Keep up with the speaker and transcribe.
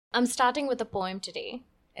I'm starting with a poem today.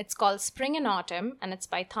 It's called Spring and Autumn, and it's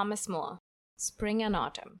by Thomas Moore. Spring and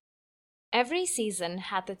Autumn. Every season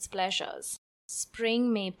hath its pleasures.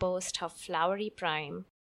 Spring may boast her flowery prime,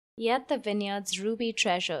 yet the vineyard's ruby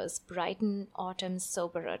treasures brighten autumn's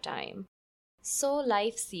soberer time. So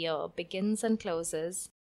life's year begins and closes.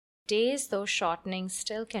 Days though shortening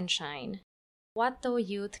still can shine. What though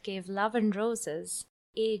youth gave love and roses?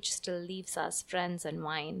 Age still leaves us friends and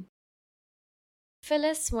wine.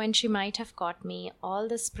 Phyllis, when she might have caught me, all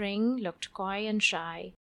the spring looked coy and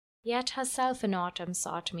shy, yet herself in autumn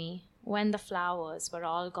sought me, when the flowers were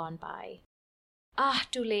all gone by. Ah,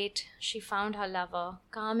 too late, she found her lover,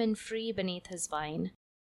 calm and free beneath his vine,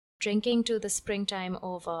 drinking to the springtime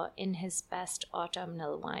over in his best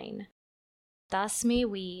autumnal wine. Thus may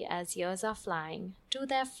we, as years are flying, to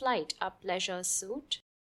their flight our pleasures suit,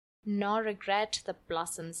 nor regret the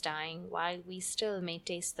blossoms dying, while we still may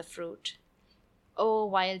taste the fruit. Oh,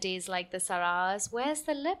 while days like this are ours, where's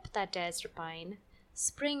the lip that dares repine?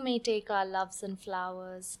 Spring may take our loves and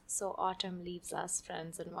flowers, so autumn leaves us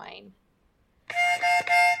friends and wine.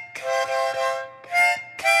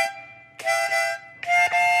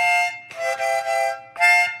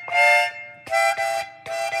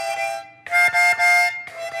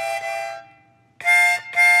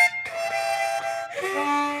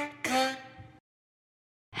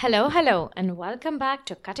 Hello, and welcome back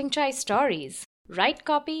to Cutting Chai Stories. Write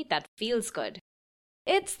copy that feels good.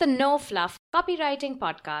 It's the no fluff copywriting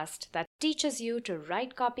podcast that teaches you to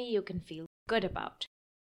write copy you can feel good about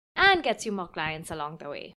and gets you more clients along the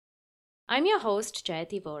way. I'm your host,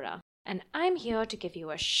 Jayati Vora, and I'm here to give you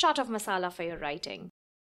a shot of masala for your writing,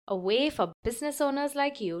 a way for business owners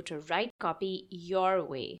like you to write copy your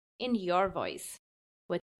way, in your voice,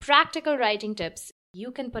 with practical writing tips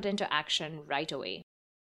you can put into action right away.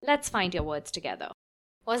 Let's find your words together.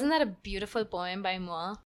 Wasn't that a beautiful poem by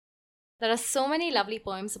Moore? There are so many lovely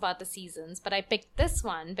poems about the seasons, but I picked this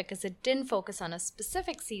one because it didn't focus on a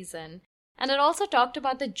specific season, and it also talked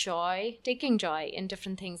about taking joy in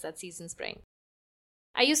different things that seasons bring.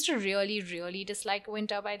 I used to really dislike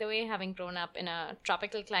winter, by the way, having grown up in a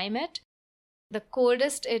tropical climate. The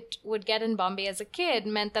coldest it would get in Bombay as a kid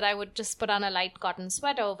meant that I would just put on a light cotton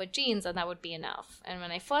sweater over jeans and that would be enough. And when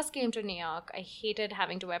I first came to New York, I hated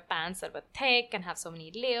having to wear pants that were thick and have so many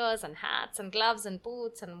layers and hats and gloves and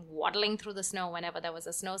boots and waddling through the snow whenever there was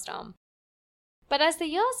a snowstorm. But as the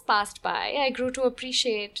years passed by, I grew to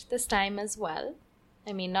appreciate this time as well.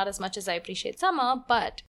 I mean, not as much as I appreciate summer,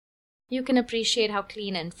 but you can appreciate how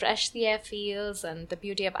clean and fresh the air feels and the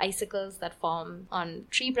beauty of icicles that form on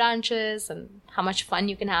tree branches and how much fun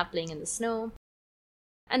you can have playing in the snow.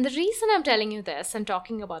 And the reason I'm telling you this and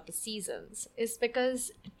talking about the seasons is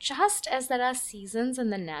because just as there are seasons in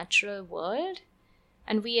the natural world,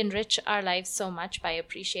 and we enrich our lives so much by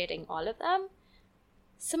appreciating all of them,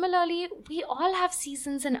 similarly, we all have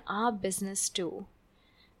seasons in our business too.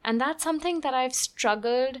 And that's something that I've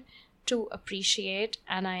struggled to appreciate,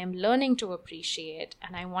 and I am learning to appreciate,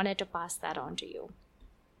 and I wanted to pass that on to you.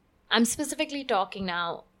 I'm specifically talking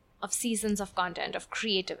now of seasons of content, of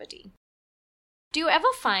creativity. Do you ever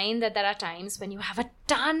find that there are times when you have a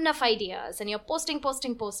ton of ideas and you're posting,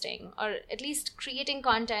 or at least creating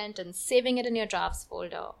content and saving it in your drafts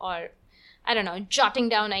folder, or, I don't know, jotting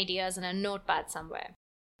down ideas in a notepad somewhere?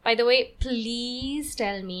 By the way, please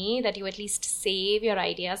tell me that you at least save your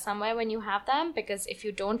ideas somewhere when you have them, because if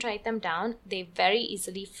you don't write them down, they very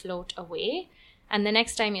easily float away. And the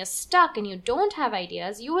next time you're stuck and you don't have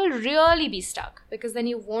ideas, you will really be stuck, because then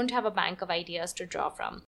you won't have a bank of ideas to draw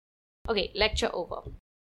from. Okay, lecture over.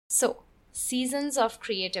 So, seasons of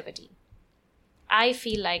creativity. I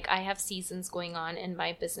feel like I have seasons going on in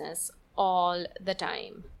my business all the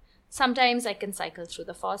time. Sometimes I can cycle through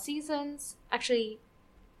the 4 seasons. Actually,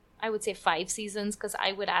 I would say 5 seasons, because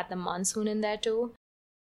I would add the monsoon in there too.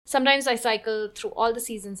 Sometimes I cycle through all the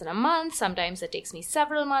seasons in a month. Sometimes it takes me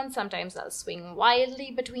several months. Sometimes I'll swing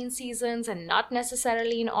wildly between seasons and not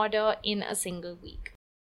necessarily in order in a single week.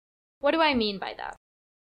 What do I mean by that?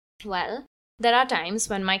 Well, there are times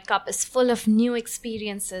when my cup is full of new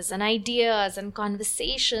experiences and ideas and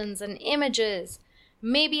conversations and images.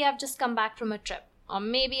 Maybe I've just come back from a trip, or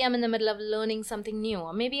maybe I'm in the middle of learning something new,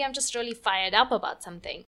 or maybe I'm just really fired up about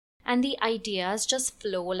something. And the ideas just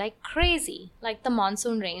flow like crazy, like the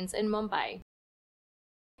monsoon rains in Mumbai.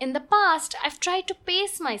 In the past, I've tried to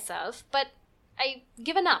pace myself, but I've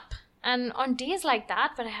given up. And on days like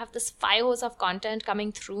that, where I have this fire hose of content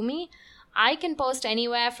coming through me, I can post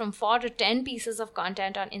anywhere from 4 to 10 pieces of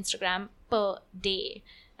content on Instagram per day.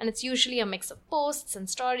 And it's usually a mix of posts and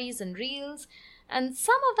stories and reels. And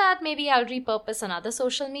some of that maybe I'll repurpose on other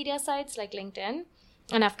social media sites like LinkedIn.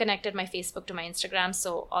 And I've connected my Facebook to my Instagram,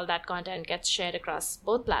 so all that content gets shared across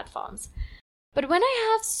both platforms. But when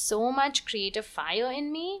I have so much creative fire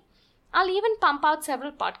in me, I'll even pump out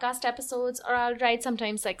several podcast episodes, or I'll write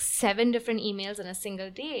sometimes like 7 different emails in a single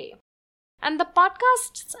day. And the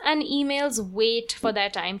podcasts and emails wait for their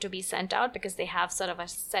time to be sent out because they have sort of a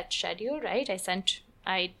set schedule, right?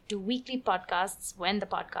 I do weekly podcasts when the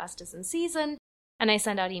podcast is in season, and I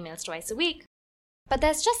send out emails twice a week. But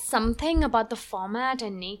there's just something about the format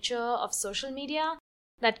and nature of social media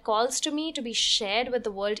that calls to me to be shared with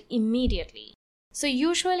the world immediately. So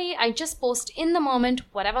usually I just post in the moment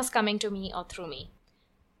whatever's coming to me or through me.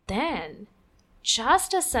 Then,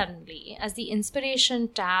 just as suddenly as the inspiration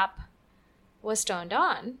tap was turned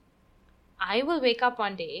on, I will wake up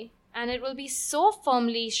one day and it will be so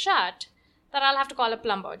firmly shut that I'll have to call a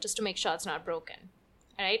plumber just to make sure it's not broken.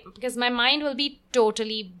 Right? Because my mind will be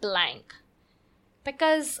totally blank.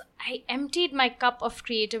 Because I emptied my cup of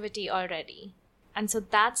creativity already. And so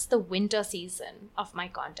that's the winter season of my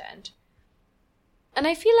content. And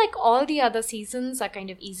I feel like all the other seasons are kind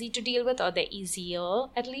of easy to deal with, or they're easier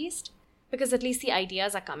at least, because at least the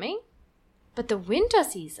ideas are coming. But the winter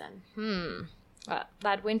season, well,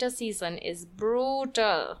 that winter season is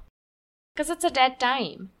brutal because it's a dead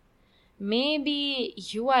time. Maybe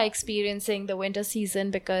you are experiencing the winter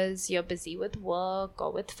season because you're busy with work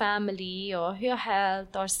or with family or your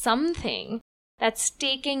health or something that's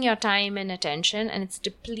taking your time and attention, and it's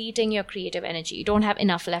depleting your creative energy. You don't have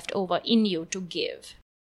enough left over in you to give.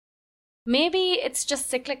 Maybe it's just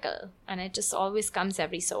cyclical and it just always comes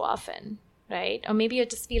every so often, right? Or maybe you're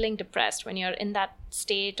just feeling depressed. When you're in that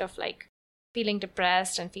state of like feeling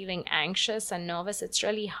depressed and feeling anxious and nervous, it's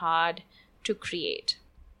really hard to create.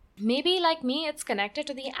 Maybe like me, it's connected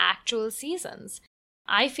to the actual seasons.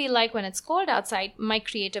 I feel like when it's cold outside, my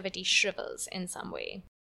creativity shrivels in some way.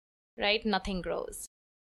 Right? Nothing grows.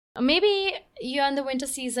 Or maybe you're in the winter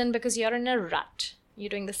season because you're in a rut. You're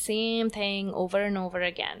doing the same thing over and over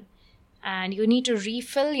again. And you need to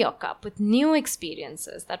refill your cup with new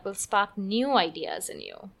experiences that will spark new ideas in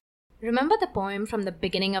you. Remember the poem from the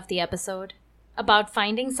beginning of the episode about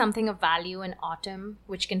finding something of value in autumn,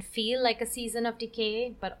 which can feel like a season of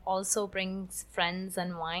decay, but also brings friends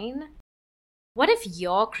and wine? What if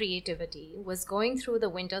your creativity was going through the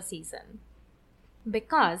winter season?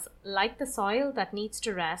 Because, like the soil that needs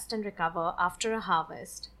to rest and recover after a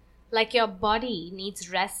harvest, like your body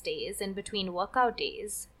needs rest days in between workout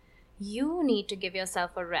days, you need to give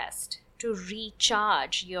yourself a rest to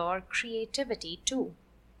recharge your creativity too.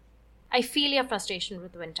 I feel your frustration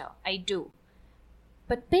with winter. I do.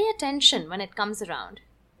 But pay attention when it comes around,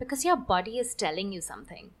 because your body is telling you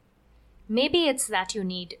something. Maybe it's that you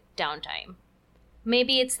need downtime.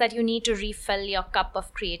 Maybe it's that you need to refill your cup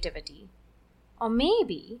of creativity. Or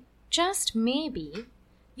maybe, just maybe,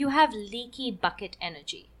 you have leaky bucket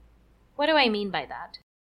energy. What do I mean by that?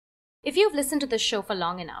 If you've listened to this show for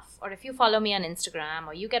long enough, or if you follow me on Instagram,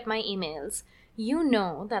 or you get my emails, you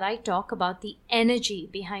know that I talk about the energy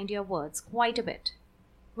behind your words quite a bit.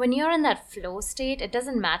 When you're in that flow state, it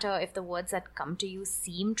doesn't matter if the words that come to you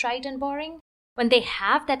seem trite and boring. When they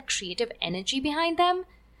have that creative energy behind them,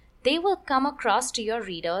 they will come across to your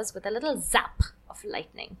readers with a little zap of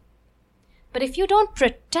lightning. But if you don't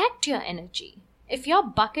protect your energy, if your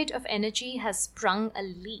bucket of energy has sprung a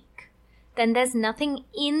leak, then there's nothing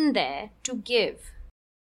in there to give.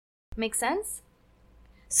 Make sense?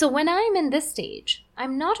 So when I'm in this stage,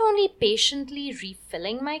 I'm not only patiently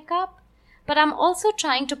refilling my cup, but I'm also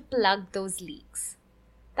trying to plug those leaks.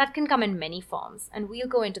 That can come in many forms, and we'll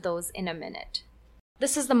go into those in a minute.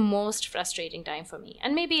 This is the most frustrating time for me,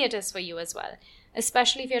 and maybe it is for you as well,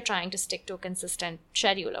 especially if you're trying to stick to a consistent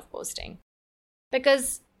schedule of posting.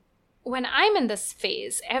 Because when I'm in this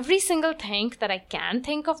phase, every single thing that I can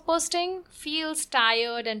think of posting feels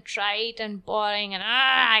tired and trite and boring and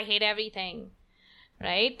I hate everything,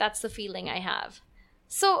 right? That's the feeling I have.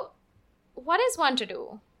 So what is one to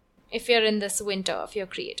do if you're in this winter of your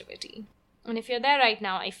creativity? And if you're there right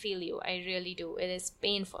now, I feel you. I really do. It is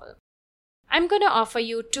painful. I'm going to offer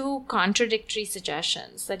you 2 contradictory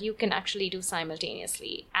suggestions that you can actually do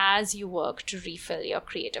simultaneously as you work to refill your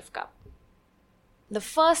creative cup. The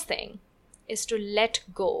first thing is to let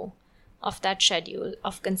go of that schedule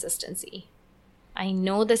of consistency. I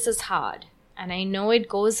know this is hard, and I know it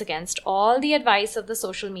goes against all the advice of the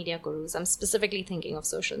social media gurus. I'm specifically thinking of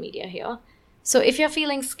social media here. So if you're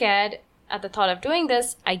feeling scared at the thought of doing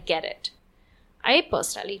this, I get it. I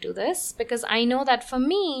personally do this because I know that for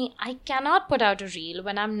me, I cannot put out a reel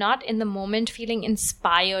when I'm not in the moment feeling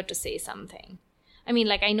inspired to say something. I mean,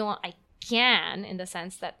 like I know I can in the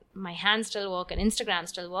sense that my hands still work and Instagram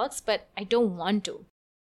still works, but I don't want to.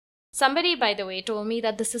 Somebody, by the way, told me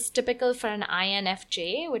that this is typical for an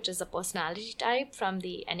INFJ, which is a personality type from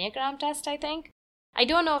the Enneagram test, I think. I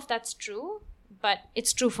don't know if that's true, but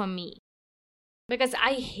it's true for me. Because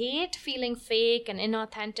I hate feeling fake and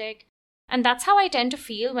inauthentic. And that's how I tend to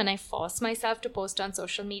feel when I force myself to post on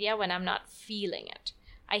social media when I'm not feeling it.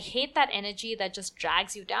 I hate that energy that just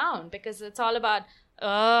drags you down because it's all about,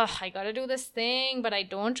 I gotta do this thing, but I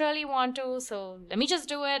don't really want to, so let me just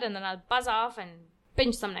do it and then I'll buzz off and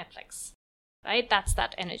binge some Netflix. Right? That's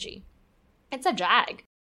that energy. It's a drag.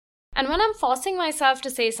 And when I'm forcing myself to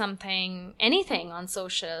say something, anything on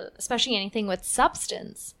social, especially anything with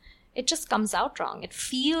substance, it just comes out wrong. It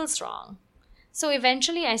feels wrong. So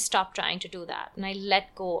eventually I stopped trying to do that and I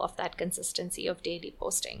let go of that consistency of daily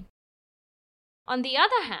posting. On the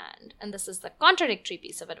other hand, and this is the contradictory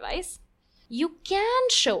piece of advice, you can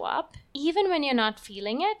show up even when you're not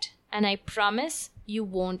feeling it, and I promise you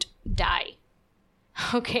won't die.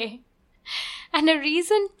 Okay? And a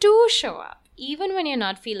reason to show up, even when you're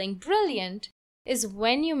not feeling brilliant, is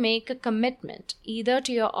when you make a commitment either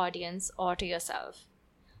to your audience or to yourself.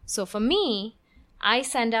 So for me, I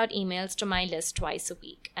send out emails to my list twice a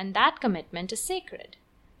week, and that commitment is sacred.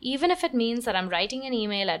 Even if it means that I'm writing an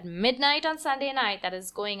email at midnight on Sunday night that is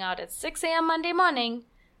going out at 6 a.m. Monday morning,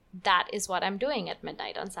 that is what I'm doing at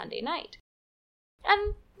midnight on Sunday night.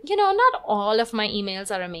 And, not all of my emails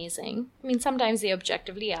are amazing. I mean, sometimes they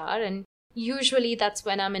objectively are, and usually that's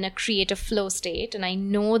when I'm in a creative flow state and I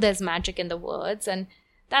know there's magic in the words, and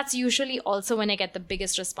that's usually also when I get the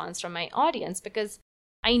biggest response from my audience because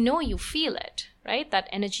I know you feel it, right? That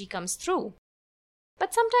energy comes through.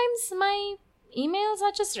 But sometimes my emails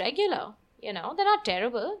are just regular. They're not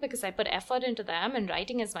terrible because I put effort into them and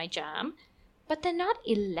writing is my jam, but they're not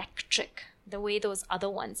electric the way those other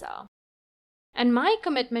ones are. And my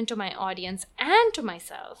commitment to my audience and to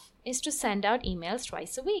myself is to send out emails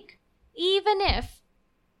twice a week, even if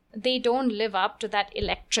they don't live up to that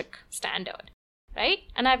electric standard, right?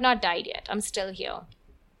 And I've not died yet. I'm still here.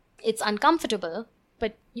 It's uncomfortable,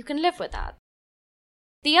 but you can live with that.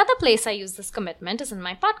 The other place I use this commitment is in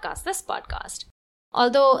my podcast, this podcast.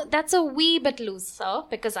 Although that's a wee bit looser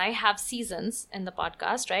because I have seasons in the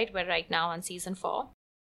podcast, right? We're right now on season 4.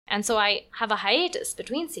 And so I have a hiatus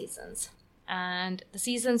between seasons. And the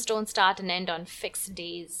seasons don't start and end on fixed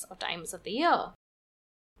days or times of the year.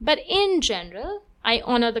 But in general, I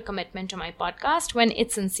honor the commitment to my podcast when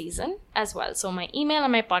it's in season as well. So my email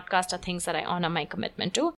and my podcast are things that I honor my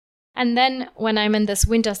commitment to. And then when I'm in this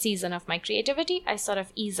winter season of my creativity, I sort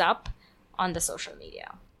of ease up on the social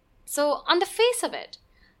media. So on the face of it,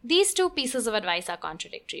 these two pieces of advice are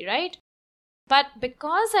contradictory, right? But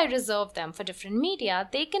because I reserve them for different media,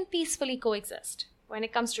 they can peacefully coexist. When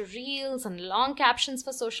it comes to reels and long captions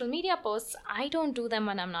for social media posts, I don't do them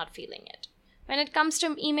when I'm not feeling it. When it comes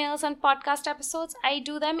to emails and podcast episodes, I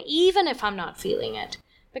do them even if I'm not feeling it,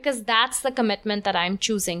 because that's the commitment that I'm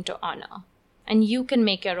choosing to honor. And you can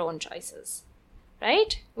make your own choices.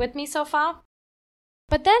 Right? With me so far?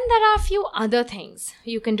 But then there are a few other things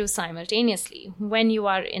you can do simultaneously when you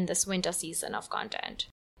are in this winter season of content.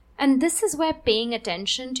 And this is where paying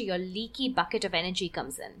attention to your leaky bucket of energy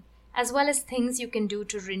comes in, as well as things you can do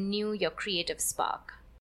to renew your creative spark.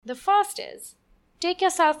 The first is, take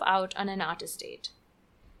yourself out on an artist date.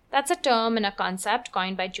 That's a term and a concept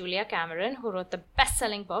coined by Julia Cameron, who wrote the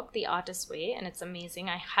best-selling book, The Artist's Way, and it's amazing.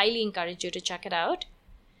 I highly encourage you to check it out.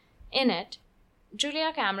 In it,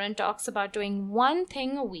 Julia Cameron talks about doing one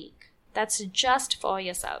thing a week that's just for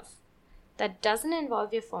yourself, that doesn't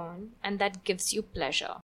involve your phone, and that gives you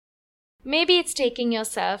pleasure. Maybe it's taking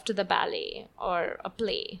yourself to the ballet or a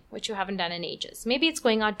play, which you haven't done in ages. Maybe it's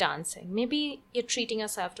going out dancing. Maybe you're treating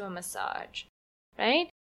yourself to a massage, right?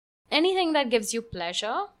 Anything that gives you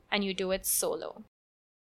pleasure and you do it solo.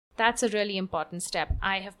 That's a really important step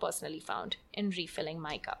I have personally found in refilling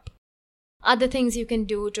my cup. Other things you can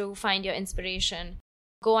do to find your inspiration.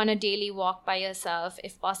 Go on a daily walk by yourself,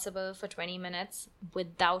 if possible, for 20 minutes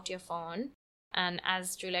without your phone. And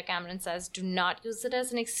as Julia Cameron says, do not use it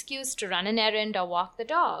as an excuse to run an errand or walk the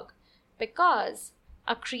dog, because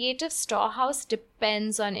a creative storehouse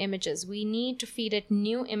depends on images. We need to feed it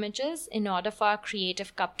new images in order for our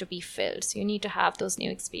creative cup to be filled. So you need to have those new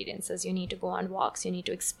experiences. You need to go on walks. You need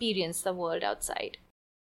to experience the world outside.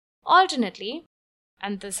 Alternately,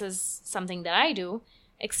 and this is something that I do,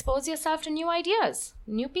 expose yourself to new ideas,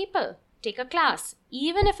 new people. Take a class,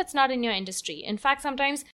 even if it's not in your industry. In fact,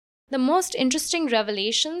 sometimes the most interesting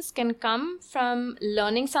revelations can come from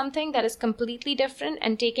learning something that is completely different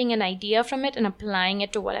and taking an idea from it and applying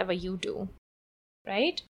it to whatever you do,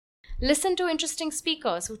 right? Listen to interesting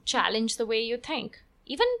speakers who challenge the way you think.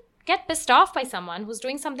 Even get pissed off by someone who's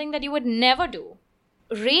doing something that you would never do.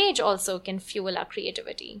 Rage also can fuel our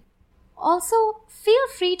creativity. Also, feel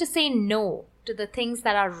free to say no to the things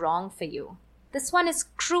that are wrong for you. This one is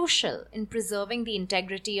crucial in preserving the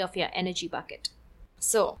integrity of your energy bucket.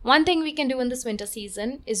 So, one thing we can do in this winter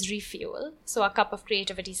season is refuel, so our cup of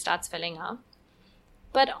creativity starts filling up.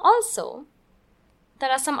 But also, there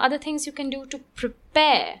are some other things you can do to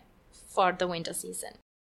prepare for the winter season.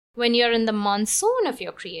 When you're in the monsoon of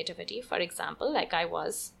your creativity, for example, like I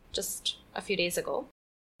was just a few days ago,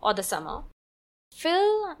 or the summer,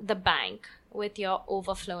 fill the bank with your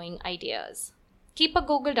overflowing ideas. Keep a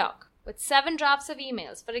Google Doc with 7 drafts of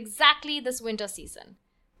emails for exactly this winter season.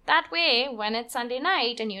 That way, when it's Sunday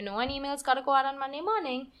night and you know an email's got to go out on Monday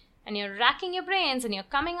morning and you're racking your brains and you're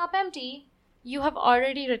coming up empty, you have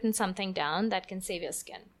already written something down that can save your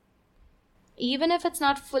skin. Even if it's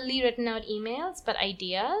not fully written out emails, but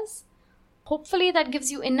ideas, hopefully that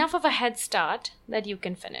gives you enough of a head start that you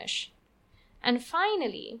can finish. And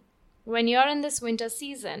finally, when you're in this winter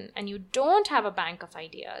season and you don't have a bank of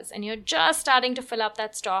ideas and you're just starting to fill up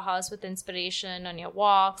that storehouse with inspiration on your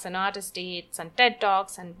walks and artist dates and TED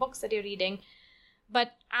Talks and books that you're reading,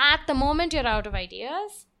 but at the moment you're out of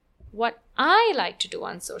ideas, what I like to do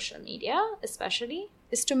on social media especially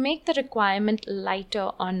is to make the requirement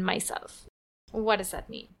lighter on myself. What does that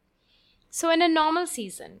mean? So in a normal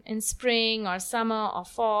season, in spring or summer or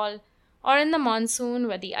fall, or in the monsoon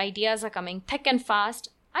where the ideas are coming thick and fast,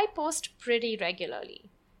 I post pretty regularly.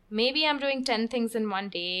 Maybe I'm doing 10 things in one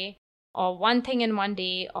day, or 1 thing in one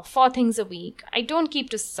day, or 4 things a week. I don't keep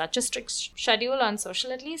to such a strict schedule on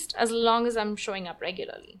social, at least, as long as I'm showing up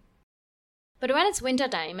regularly. But when it's winter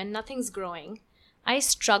time and nothing's growing, I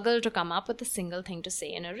struggle to come up with a single thing to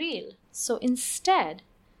say in a reel. So instead,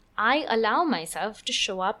 I allow myself to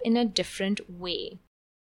show up in a different way.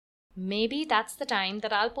 Maybe that's the time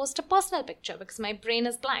that I'll post a personal picture because my brain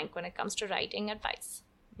is blank when it comes to writing advice.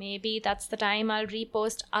 Maybe that's the time I'll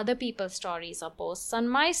repost other people's stories or posts on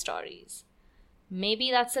my stories. Maybe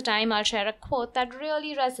that's the time I'll share a quote that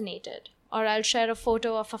really resonated, or I'll share a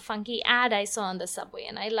photo of a funky ad I saw on the subway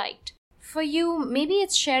and I liked. For you, maybe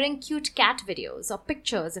it's sharing cute cat videos or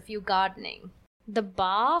pictures of you gardening. The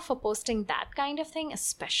bar for posting that kind of thing,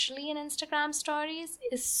 especially in Instagram stories,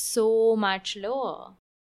 is so much lower.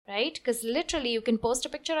 Right? Because literally you can post a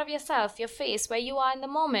picture of yourself, your face, where you are in the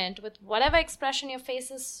moment with whatever expression your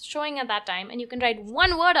face is showing at that time, and you can write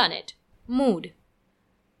 1 word on it. Mood.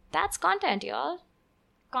 That's content, y'all.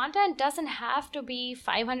 Content doesn't have to be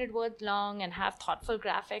 500 words long and have thoughtful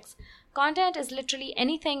graphics. Content is literally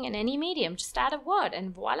anything in any medium. Just add a word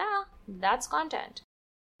and voila, that's content.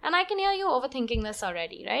 And I can hear you overthinking this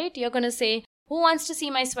already, right? You're going to say, who wants to see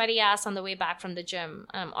my sweaty ass on the way back from the gym?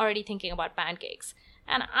 I'm already thinking about pancakes.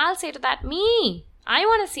 And I'll say to that, me, I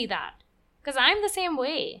want to see that because I'm the same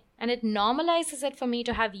way. And it normalizes it for me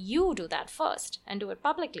to have you do that first and do it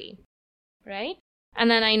publicly, right? And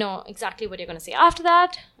then I know exactly what you're going to say after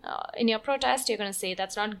that. In your protest, you're going to say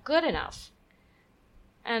that's not good enough.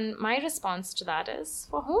 And my response to that is,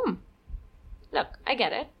 for whom? Look, I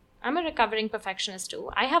get it. I'm a recovering perfectionist too.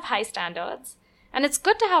 I have high standards and it's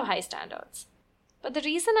good to have high standards. But the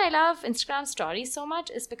reason I love Instagram stories so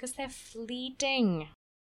much is because they're fleeting.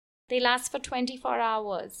 They last for 24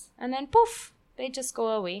 hours and then poof, they just go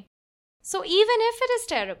away. So even if it is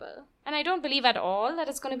terrible, and I don't believe at all that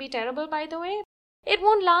it's going to be terrible, by the way, it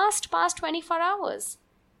won't last past 24 hours.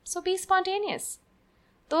 So be spontaneous.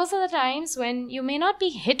 Those are the times when you may not be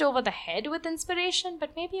hit over the head with inspiration,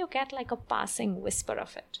 but maybe you get like a passing whisper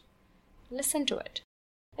of it. Listen to it.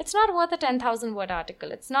 It's not worth a 10,000 word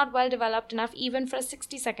article. It's not well developed enough even for a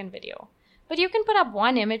 60-second video. But you can put up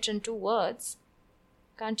 1 image and 2 words,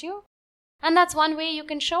 can't you? And that's one way you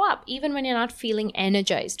can show up, even when you're not feeling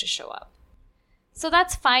energized to show up. So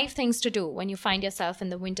that's 5 things to do when you find yourself in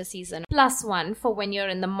the winter season, plus 1 for when you're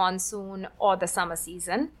in the monsoon or the summer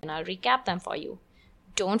season. And I'll recap them for you.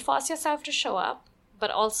 Don't force yourself to show up,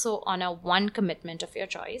 but also honor 1 commitment of your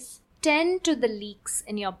choice. Tend to the leaks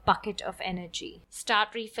in your bucket of energy.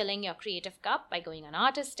 Start refilling your creative cup by going on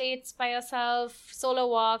artist dates by yourself, solo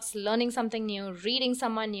walks, learning something new, reading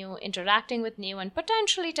someone new, interacting with new and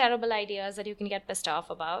potentially terrible ideas that you can get pissed off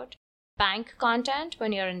about. Bank content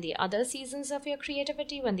when you're in the other seasons of your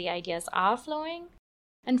creativity, when the ideas are flowing.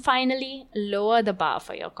 And finally, lower the bar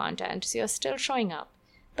for your content so you're still showing up,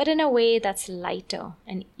 but in a way that's lighter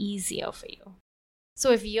and easier for you.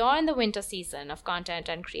 So if you're in the winter season of content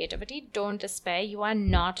and creativity, don't despair. You are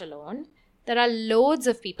not alone. There are loads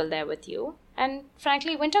of people there with you. And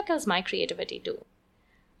frankly, winter kills my creativity too.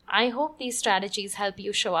 I hope these strategies help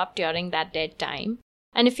you show up during that dead time.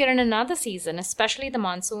 And if you're in another season, especially the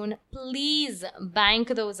monsoon, please bank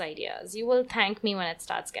those ideas. You will thank me when it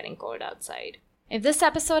starts getting cold outside. If this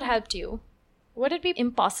episode helped you, would it be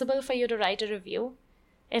impossible for you to write a review?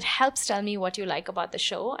 It helps tell me what you like about the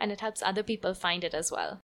show, and it helps other people find it as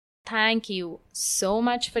well. Thank you so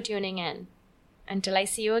much for tuning in. Until I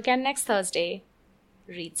see you again next Thursday,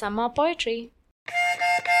 read some more poetry.